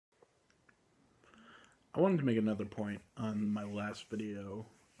I wanted to make another point on my last video.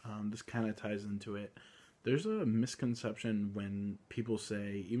 This kind of ties into it. There's a misconception when people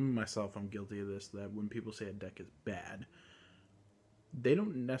say, even myself, I'm guilty of this, that when people say a deck is bad, they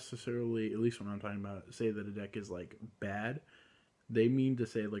don't necessarily, at least when I'm talking about it, say that a deck is like bad. They mean to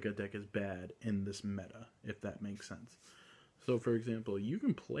say like a deck is bad in this meta, if that makes sense. So, for example, you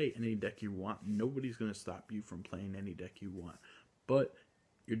can play any deck you want. Nobody's going to stop you from playing any deck you want. But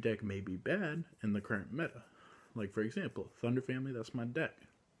your deck may be bad in the current meta. Like, for example, Thunder Family, that's my deck.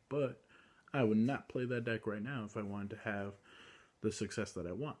 But I would not play that deck right now if I wanted to have the success that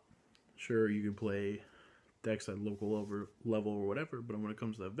I want. Sure, you can play decks at local level or whatever, but when it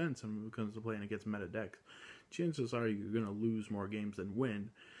comes to events and when it comes to playing against meta decks, chances are you're going to lose more games than win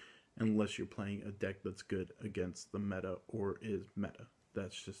unless you're playing a deck that's good against the meta or is meta.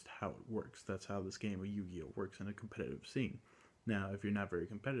 That's just how it works. That's how this game of Yu-Gi-Oh! Works in a competitive scene. Now, if you're not very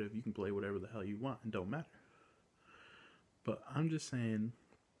competitive, you can play whatever the hell you want and don't matter. But I'm just saying,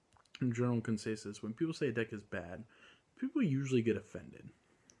 in general consensus, when people say a deck is bad, people usually get offended.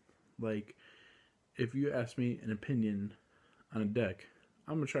 Like, if you ask me an opinion on a deck,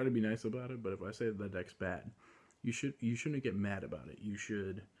 I'm going to try to be nice about it, but if I say that deck's bad, you shouldn't get mad about it. You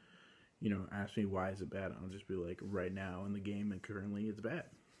should, ask me why is it bad. I'll just be like, right now in the game and currently it's bad.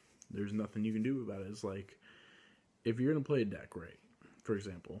 There's nothing you can do about it. It's like, if you're going to play a deck, right, for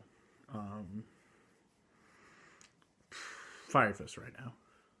example, Fire Fist right now.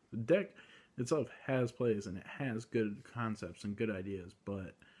 The deck itself has plays and it has good concepts and good ideas,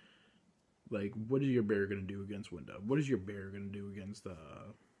 but like, what is your bear going to do against Window? What is your bear going to do against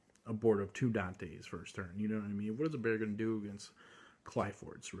a board of 2 Dantes first turn? You know what I mean? What is a bear going to do against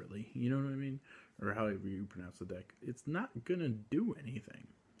Clyfords, really? You know what I mean? Or however you pronounce the deck. It's not going to do anything.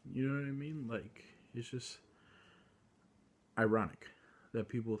 You know what I mean? Like, it's just ironic that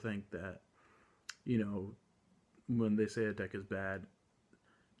people think that, when they say a deck is bad,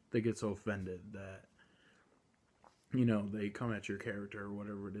 they get so offended that, they come at your character or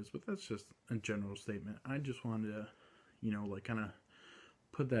whatever it is. But that's just a general statement. I just wanted to, kind of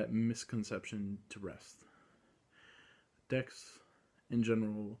put that misconception to rest. Decks, in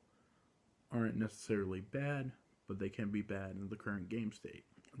general, aren't necessarily bad, but they can be bad in the current game state.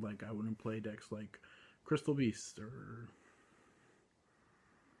 Like, I wouldn't play decks like Crystal Beast or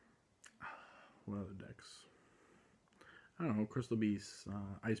what other decks? I don't know, Crystal Beasts,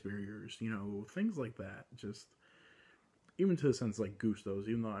 Ice Barriers, things like that. Just, even to the sense like Gustos,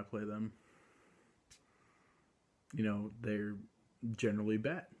 even though I play them, they're generally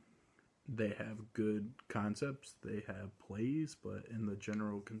bad. They have good concepts, they have plays, but in the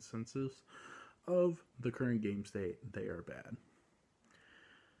general consensus of the current game state, they are bad.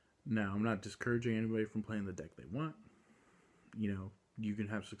 Now, I'm not discouraging anybody from playing the deck they want. You can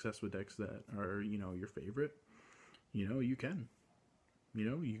have success with decks that are, your favorite. You can.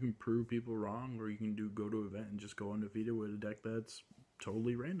 You can prove people wrong, or you can go to an event and just go undefeated with a deck that's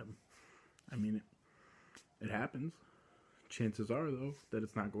totally random. I mean, it happens. Chances are, though, that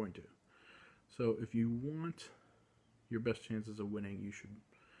it's not going to. So if you want your best chances of winning, you should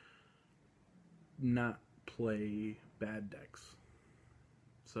not play bad decks.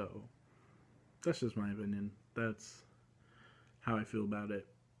 So that's just my opinion. That's how I feel about it.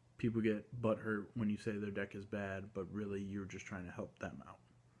 People get butthurt when you say their deck is bad, but really you're just trying to help them out.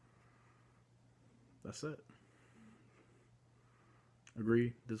 That's it.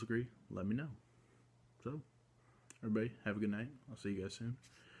 Agree, disagree, let me know. So, everybody, have a good night. I'll see you guys soon.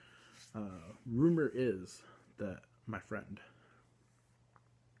 Rumor is that my friend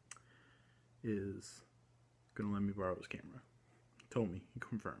is going to let me borrow his camera. He told me, he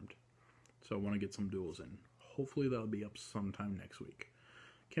confirmed. So I want to get some duels in. Hopefully that'll be up sometime next week.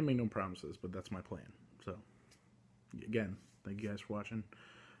 Can't make no promises, but that's my plan. So, again, thank you guys for watching.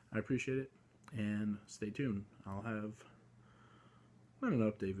 I appreciate it, and stay tuned. I'll have, not an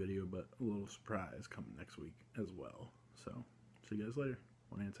update video, but a little surprise coming next week as well. So, see you guys later.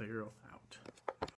 One Anti-Hero out.